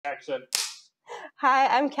Action. Hi,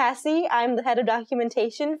 I'm Cassie. I'm the head of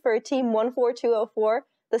documentation for Team 14204,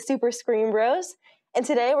 the Super Screen Bros. And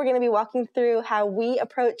today we're going to be walking through how we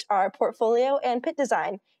approach our portfolio and pit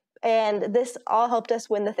design. And this all helped us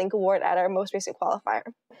win the Think Award at our most recent qualifier.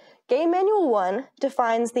 Game Manual 1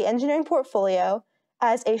 defines the engineering portfolio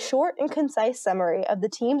as a short and concise summary of the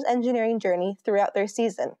team's engineering journey throughout their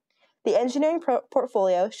season. The engineering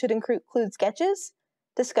portfolio should include sketches,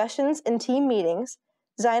 discussions, and team meetings,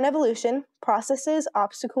 design evolution, processes,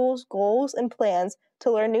 obstacles, goals, and plans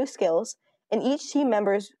to learn new skills, and each team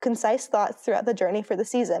member's concise thoughts throughout the journey for the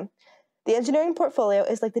season. The engineering portfolio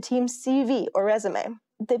is like the team's CV or resume.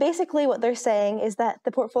 Basically what they're saying is that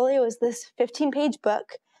the portfolio is this 15-page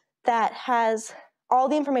book that has all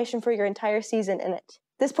the information for your entire season in it.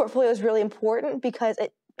 This portfolio is really important because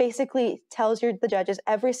it basically tells the judges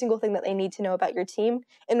every single thing that they need to know about your team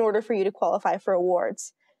in order for you to qualify for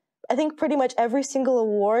awards. I think pretty much every single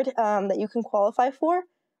award that you can qualify for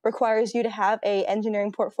requires you to have an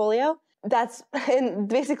engineering portfolio. And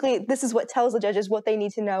basically this is what tells the judges what they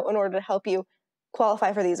need to know in order to help you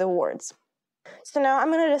qualify for these awards. So now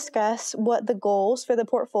I'm going to discuss what the goals for the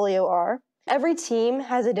portfolio are. Every team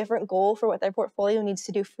has a different goal for what their portfolio needs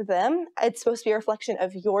to do for them. It's supposed to be a reflection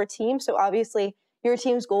of your team, so obviously your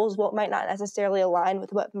team's goals might not necessarily align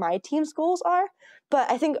with what my team's goals are, but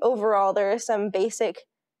I think overall there are some basic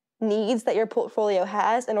needs that your portfolio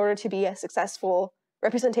has in order to be a successful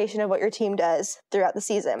representation of what your team does throughout the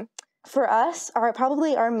season. For us,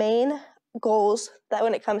 probably our main goals that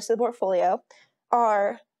when it comes to the portfolio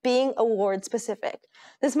are being award specific.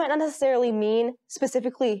 This might not necessarily mean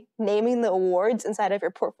specifically naming the awards inside of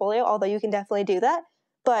your portfolio, although you can definitely do that,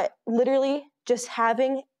 but literally just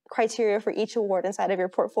having criteria for each award inside of your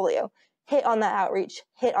portfolio. Hit on that outreach,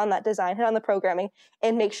 hit on that design, hit on the programming,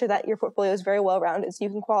 and make sure that your portfolio is very well-rounded so you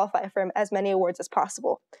can qualify for as many awards as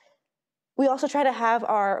possible. We also try to have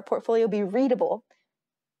our portfolio be readable.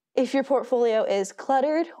 If your portfolio is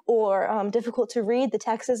cluttered or difficult to read, the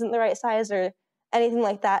text isn't the right size or anything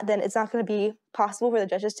like that, then it's not going to be possible for the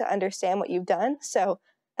judges to understand what you've done. So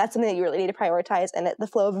that's something that you really need to prioritize, and the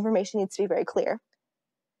flow of information needs to be very clear.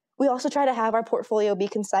 We also try to have our portfolio be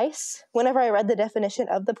concise. Whenever I read the definition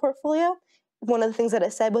of the portfolio, one of the things that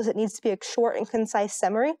it said was it needs to be a short and concise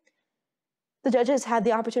summary. The judges had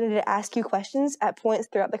the opportunity to ask you questions at points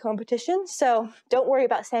throughout the competition, so don't worry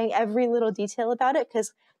about saying every little detail about it,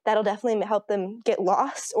 because that'll definitely help them get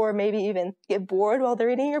lost or maybe even get bored while they're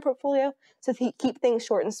reading your portfolio. So keep things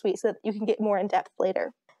short and sweet so that you can get more in depth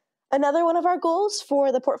later. Another one of our goals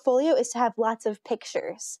for the portfolio is to have lots of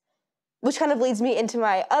pictures, which kind of leads me into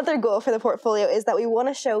my other goal for the portfolio, is that we want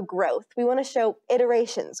to show growth. We want to show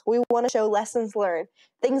iterations. We want to show lessons learned,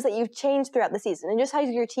 things that you've changed throughout the season, and just how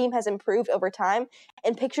your team has improved over time.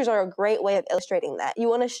 And pictures are a great way of illustrating that. You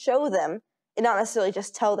want to show them and not necessarily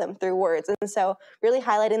just tell them through words. And so really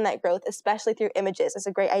highlighting that growth, especially through images, is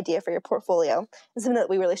a great idea for your portfolio and something that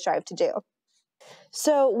we really strive to do.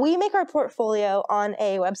 So we make our portfolio on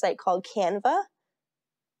a website called Canva.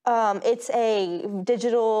 It's a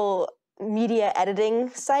digital media editing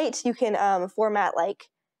site. You can format like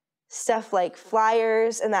stuff like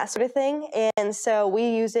flyers and that sort of thing. And so we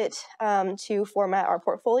use it to format our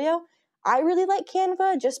portfolio. I really like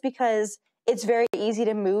Canva just because it's very easy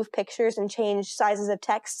to move pictures and change sizes of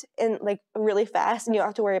text in like really fast, and you don't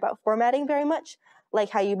have to worry about formatting very much, like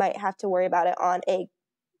how you might have to worry about it on a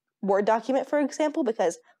Word document, for example,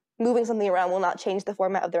 because moving something around will not change the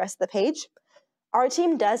format of the rest of the page. Our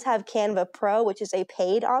team does have Canva Pro, which is a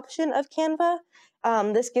paid option of Canva.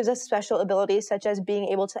 This gives us special abilities such as being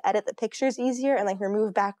able to edit the pictures easier and like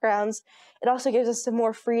remove backgrounds. It also gives us some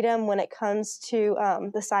more freedom when it comes to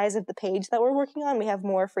the size of the page that we're working on. We have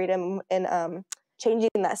more freedom in changing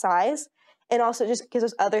that size. And also just gives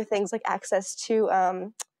us other things like access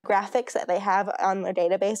to graphics that they have on their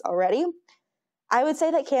database already. I would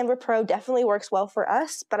say that Canva Pro definitely works well for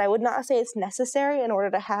us, but I would not say it's necessary in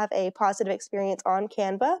order to have a positive experience on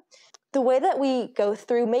Canva. The way that we go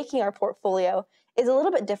through making our portfolio is a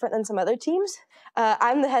little bit different than some other teams.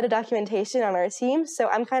 I'm the head of documentation on our team, so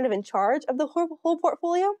I'm kind of in charge of the whole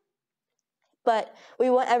portfolio. But we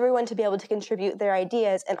want everyone to be able to contribute their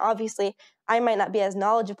ideas, and obviously I might not be as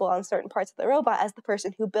knowledgeable on certain parts of the robot as the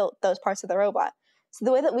person who built those parts of the robot. So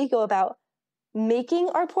the way that we go about making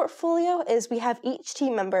our portfolio is we have each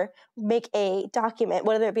team member make a document,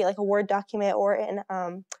 whether it be like a Word document or in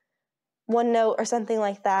OneNote or something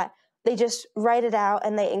like that. They just write it out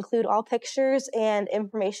and they include all pictures and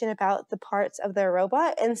information about the parts of their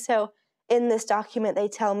robot. And so in this document, they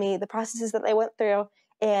tell me the processes that they went through,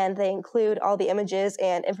 and they include all the images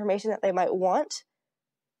and information that they might want.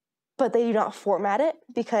 but they do not format it,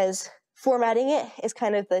 because formatting it is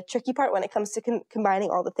kind of the tricky part when it comes to combining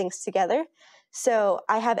all the things together. So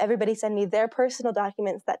I have everybody send me their personal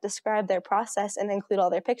documents that describe their process and include all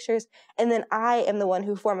their pictures, and then I am the one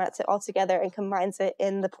who formats it all together and combines it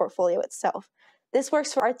in the portfolio itself. This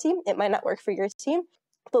works for our team. It might not work for your team,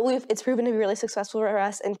 but it's proven to be really successful for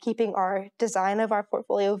us in keeping our design of our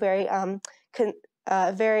portfolio very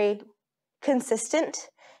very consistent,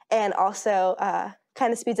 and also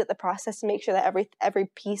kind of speeds up the process to make sure that every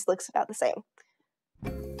piece looks about the same.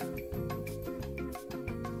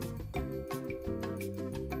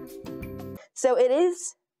 So it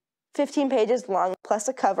is 15 pages long plus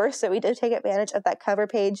a cover, so we did take advantage of that cover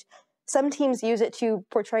page. Some teams use it to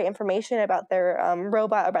portray information about their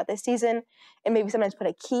robot, about the season, and maybe sometimes put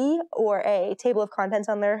a key or a table of contents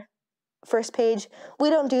on their first page. We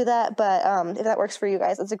don't do that, but if that works for you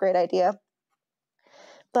guys, that's a great idea.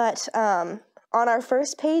 But on our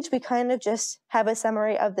first page, we kind of just have a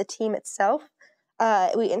summary of the team itself.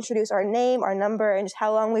 We introduce our name, our number, and just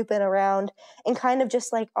how long we've been around, and kind of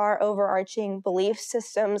just like our overarching belief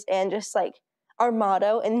systems and just like our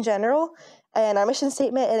motto in general and our mission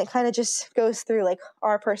statement. And it kind of just goes through like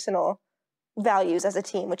our personal values as a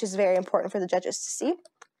team, which is very important for the judges to see.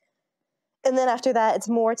 And then after that, it's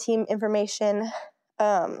more team information.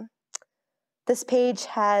 This page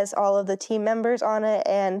has all of the team members on it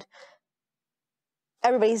and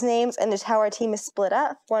everybody's names and just how our team is split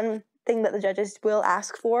up. One thing that the judges will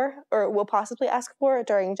ask for, or will possibly ask for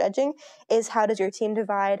during judging, is how does your team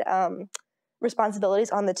divide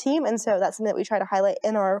responsibilities on the team? And so that's something that we try to highlight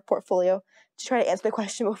in our portfolio to try to answer the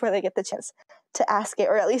question before they get the chance to ask it,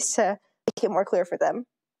 or at least to make it more clear for them.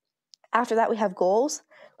 After that, we have goals.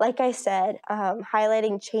 Like I said,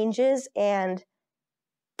 highlighting changes and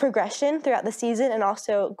progression throughout the season, and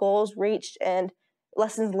also goals reached and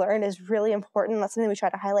lessons learned is really important. That's something we try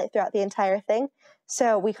to highlight throughout the entire thing.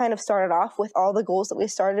 So we kind of started off with all the goals that we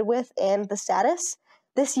started with and the status.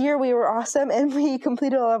 This year we were awesome and we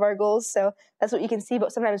completed all of our goals. So that's what you can see,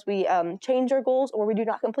 but sometimes we change our goals or we do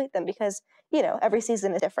not complete them because, you know, every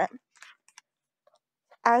season is different.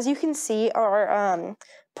 As you can see, our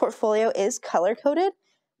portfolio is color-coded.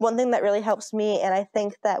 One thing that really helps me, and I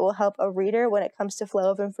think that will help a reader when it comes to flow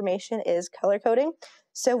of information, is color coding.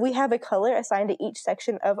 So we have a color assigned to each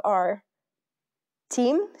section of our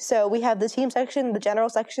team. So we have the team section, the general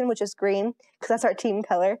section, which is green, because that's our team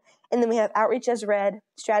color. And then we have outreach as red,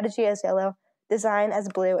 strategy as yellow, design as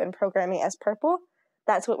blue, and programming as purple.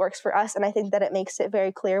 That's what works for us, and I think that it makes it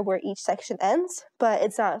very clear where each section ends, but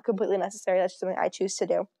it's not completely necessary. That's just something I choose to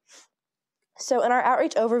do. So in our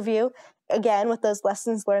outreach overview, again, with those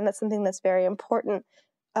lessons learned, that's something that's very important.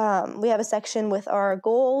 We have a section with our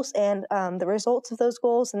goals and the results of those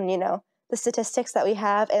goals and, you know, the statistics that we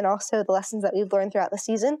have and also the lessons that we've learned throughout the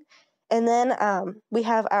season. And then we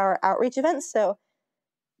have our outreach events. So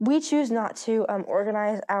we choose not to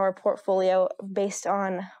organize our portfolio based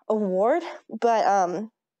on award, but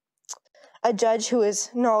a judge who is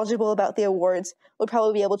knowledgeable about the awards would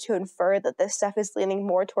probably be able to infer that this stuff is leaning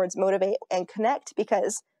more towards motivate and connect,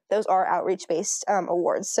 because those are outreach-based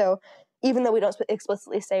awards. So even though we don't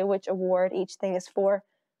explicitly say which award each thing is for,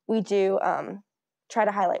 we do try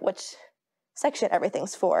to highlight which section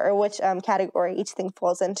everything's for, or which category each thing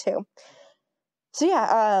falls into. So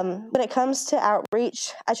yeah, when it comes to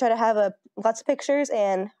outreach, I try to have lots of pictures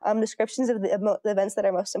and descriptions of the events that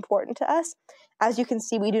are most important to us. As you can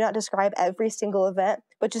see, we do not describe every single event,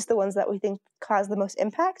 but just the ones that we think cause the most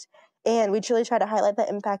impact. And we truly try to highlight that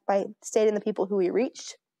impact by stating the people who we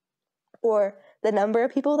reached or the number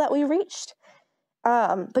of people that we reached.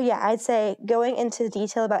 But yeah, I'd say going into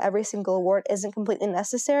detail about every single award isn't completely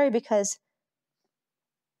necessary, because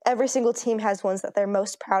every single team has ones that they're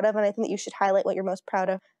most proud of, and I think that you should highlight what you're most proud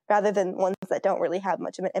of rather than ones that don't really have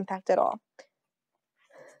much of an impact at all.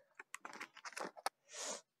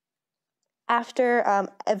 After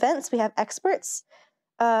events, we have experts.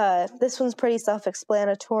 This one's pretty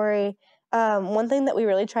self-explanatory. One thing that we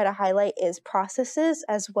really try to highlight is processes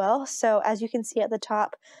as well. So as you can see at the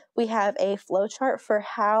top, we have a flow chart for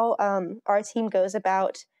how our team goes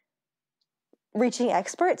about reaching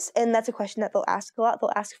experts, and that's a question that they'll ask a lot. They'll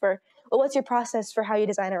ask for, well, what's your process for how you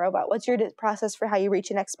design a robot? What's your process for how you reach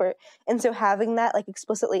an expert? And so having that like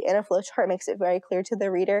explicitly in a flow chart makes it very clear to the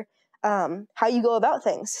reader how you go about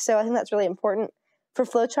things. So I think that's really important. For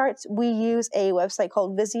flowcharts, we use a website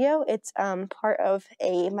called Visio. It's part of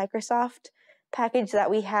a Microsoft package that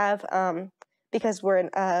we have because we're an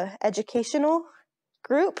educational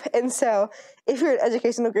group. And so if you're an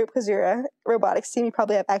educational group because you're a robotics team, you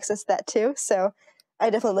probably have access to that too. So I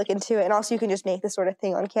definitely look into it. And also you can just make this sort of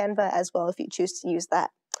thing on Canva as well if you choose to use that.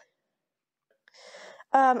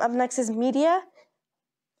 Up next is media.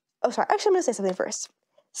 Oh, sorry. Actually, I'm going to say something first.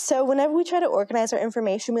 So whenever we try to organize our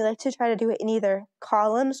information, we like to try to do it in either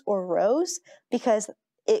columns or rows because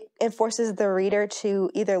it forces the reader to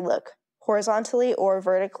either look horizontally or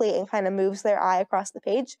vertically and kind of moves their eye across the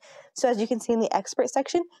page. So as you can see in the expert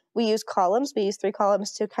section, we use columns. We use 3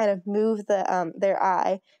 columns to kind of move their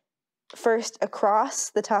eye first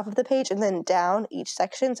across the top of the page and then down each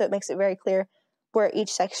section. So it makes it very clear where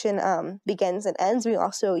each section begins and ends. We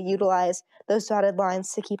also utilize those dotted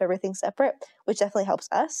lines to keep everything separate, which definitely helps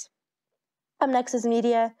us. Up next is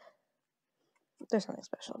media. There's something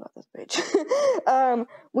special about this page.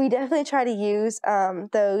 We definitely try to use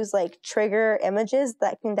those like trigger images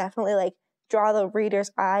that can definitely like draw the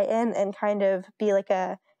reader's eye in and kind of be like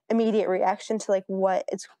a immediate reaction to like what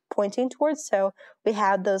it's pointing towards. So we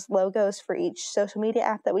have those logos for each social media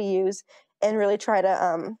app that we use and really try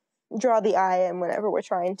to draw the eye in whenever we're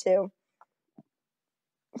trying to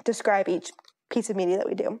describe each piece of media that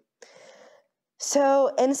we do.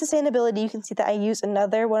 So in sustainability, you can see that I use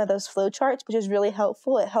another one of those flowcharts, which is really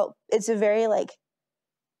helpful. It's a very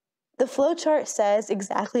the flowchart says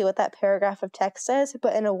exactly what that paragraph of text says,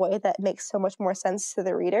 but in a way that makes so much more sense to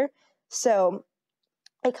the reader. So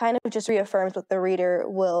it kind of just reaffirms what the reader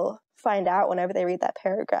will find out whenever they read that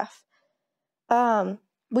paragraph.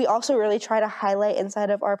 We also really try to highlight inside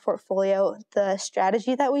of our portfolio the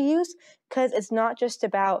strategy that we use, because it's not just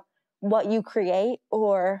about what you create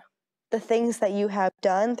or the things that you have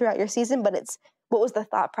done throughout your season, but it's what was the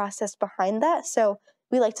thought process behind that. So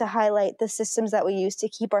we like to highlight the systems that we use to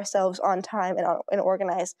keep ourselves on time and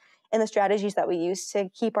organized, and the strategies that we use to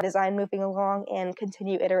keep our design moving along and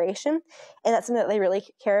continue iteration. And that's something that they really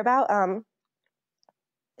care about.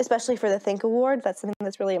 Especially for the Think Award, that's something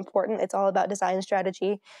that's really important. It's all about design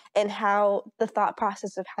strategy and how the thought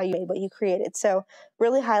process of how you made what you created. So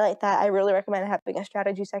really highlight that. I really recommend having a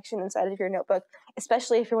strategy section inside of your notebook,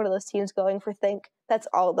 especially if you're one of those teams going for Think. That's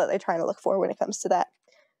all that they're trying to look for when it comes to that.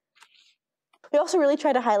 We also really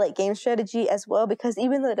try to highlight game strategy as well, because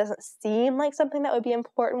even though it doesn't seem like something that would be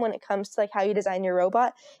important when it comes to like how you design your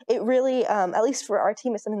robot, it really, at least for our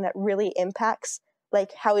team, is something that really impacts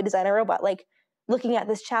like how we design a robot. Like looking at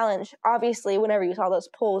this challenge, obviously, whenever you saw those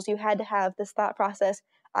polls, you had to have this thought process.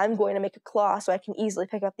 I'm going to make a claw so I can easily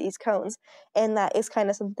pick up these cones. And that is kind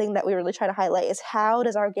of something that we really try to highlight, is how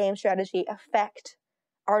does our game strategy affect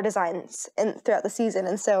our designs and throughout the season.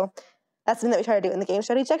 And so that's something that we try to do in the game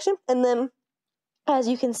strategy section. And then as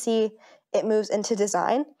you can see, it moves into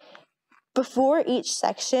design. Before each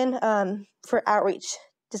section, for outreach,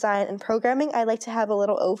 design, and programming, I like to have a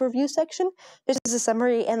little overview section, just as a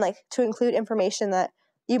summary and like to include information that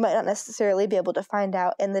you might not necessarily be able to find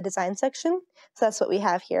out in the design section. So that's what we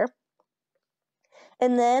have here.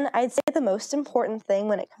 And then I'd say the most important thing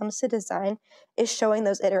when it comes to design is showing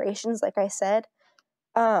those iterations, like I said,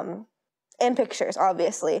 and pictures,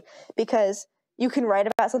 obviously, because you can write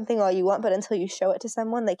about something all you want, but until you show it to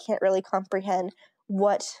someone, they can't really comprehend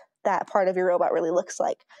what that part of your robot really looks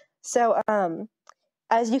like. So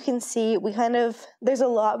as you can see, there's a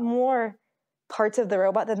lot more parts of the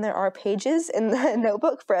robot than there are pages in the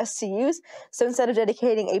notebook for us to use. So instead of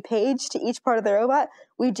dedicating a page to each part of the robot,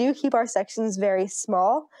 we do keep our sections very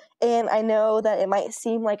small. And I know that it might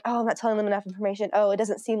seem like, oh, I'm not telling them enough information. Oh, it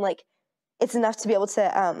doesn't seem like it's enough to be able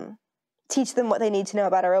to teach them what they need to know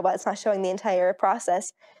about a robot. It's not showing the entire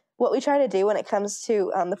process. What we try to do when it comes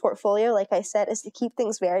to the portfolio, like I said, is to keep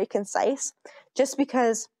things very concise, just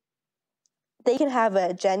because they can have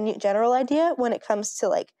a general idea when it comes to,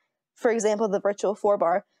 like, for example, the virtual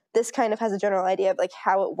 4-bar. This kind of has a general idea of like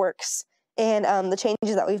how it works and the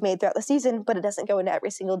changes that we've made throughout the season, but it doesn't go into every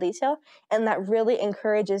single detail. And that really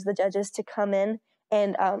encourages the judges to come in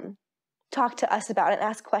and talk to us about it and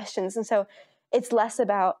ask questions. And so it's less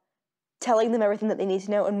about telling them everything that they need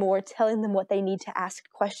to know and more telling them what they need to ask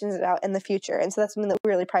questions about in the future. And so that's something that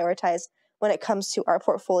we really prioritize when it comes to our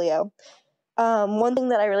portfolio. One thing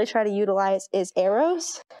that I really try to utilize is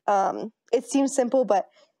arrows. It seems simple, but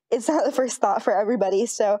it's not the first thought for everybody.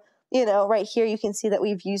 So, right here you can see that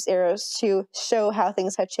we've used arrows to show how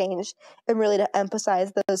things have changed and really to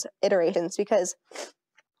emphasize those iterations, because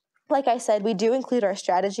like I said, we do include our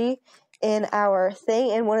strategy in our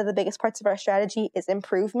thing, and one of the biggest parts of our strategy is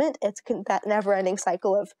improvement. It's that never-ending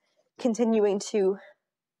cycle of continuing to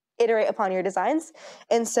iterate upon your designs.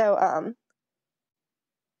 And so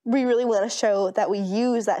we really want to show that we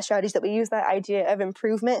use that strategy, that we use that idea of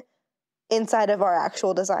improvement inside of our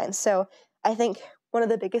actual designs. So I think one of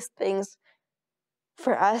the biggest things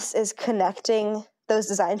for us is connecting those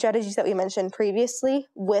design strategies that we mentioned previously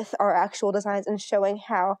with our actual designs and showing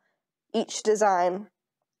how each design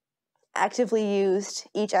actively used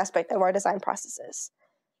each aspect of our design processes.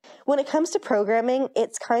 When it comes to programming,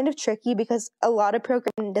 it's kind of tricky because a lot of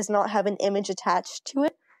programming does not have an image attached to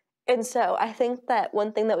it. And so I think that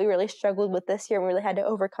one thing that we really struggled with this year and we really had to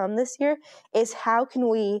overcome this year is how can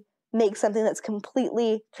we make something that's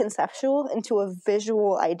completely conceptual into a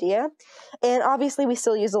visual idea. And obviously we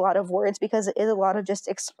still use a lot of words because it is a lot of just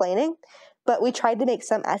explaining, but we tried to make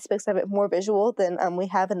some aspects of it more visual than we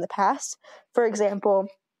have in the past. For example,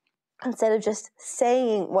 instead of just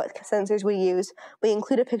saying what sensors we use, we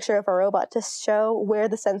include a picture of our robot to show where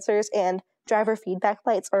the sensors and driver feedback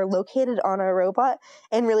lights are located on our robot,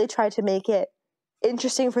 and really try to make it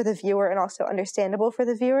interesting for the viewer and also understandable for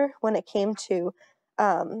the viewer when it came to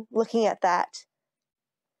looking at that.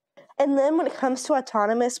 And then when it comes to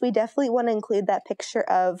autonomous, we definitely want to include that picture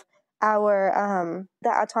of our the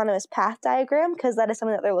autonomous path diagram, because that is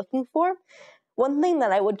something that they're looking for. One thing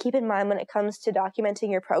that I would keep in mind when it comes to documenting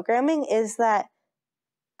your programming is that,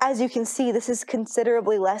 as you can see, this is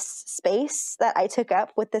considerably less space that I took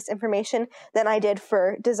up with this information than I did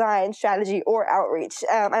for design, strategy, or outreach.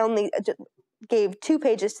 I only gave 2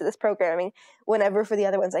 pages to this programming, whenever for the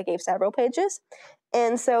other ones I gave several pages.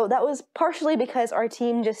 And so that was partially because our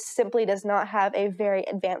team just simply does not have a very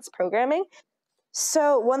advanced programming.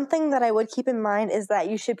 So one thing that I would keep in mind is that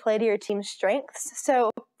you should play to your team's strengths.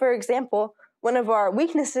 So, for example, one of our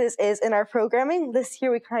weaknesses is in our programming. This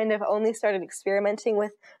year we kind of only started experimenting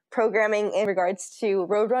with programming in regards to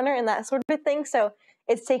Roadrunner and that sort of thing. So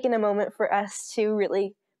it's taken a moment for us to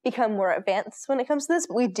really become more advanced when it comes to this.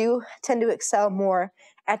 We do tend to excel more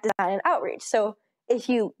at design and outreach. So if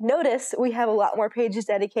you notice, we have a lot more pages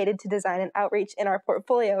dedicated to design and outreach in our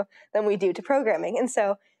portfolio than we do to programming. And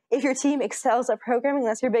so if your team excels at programming,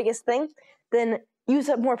 that's your biggest thing, then use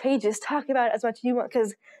up more pages, talk about it as much as you want,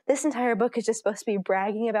 because this entire book is just supposed to be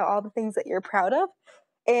bragging about all the things that you're proud of.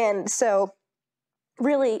 And so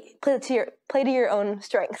really play to your own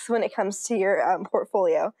strengths when it comes to your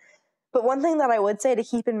portfolio. But one thing that I would say to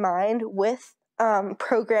keep in mind with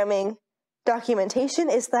programming documentation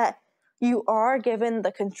is that you are given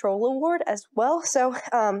the control award as well. So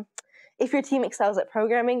if your team excels at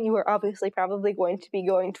programming, you are obviously probably going to be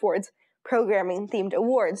going towards programming themed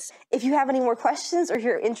awards. If you have any more questions or if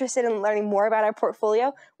you're interested in learning more about our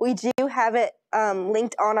portfolio, we do have it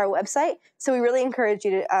linked on our website. So we really encourage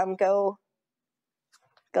you to go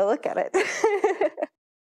look at it.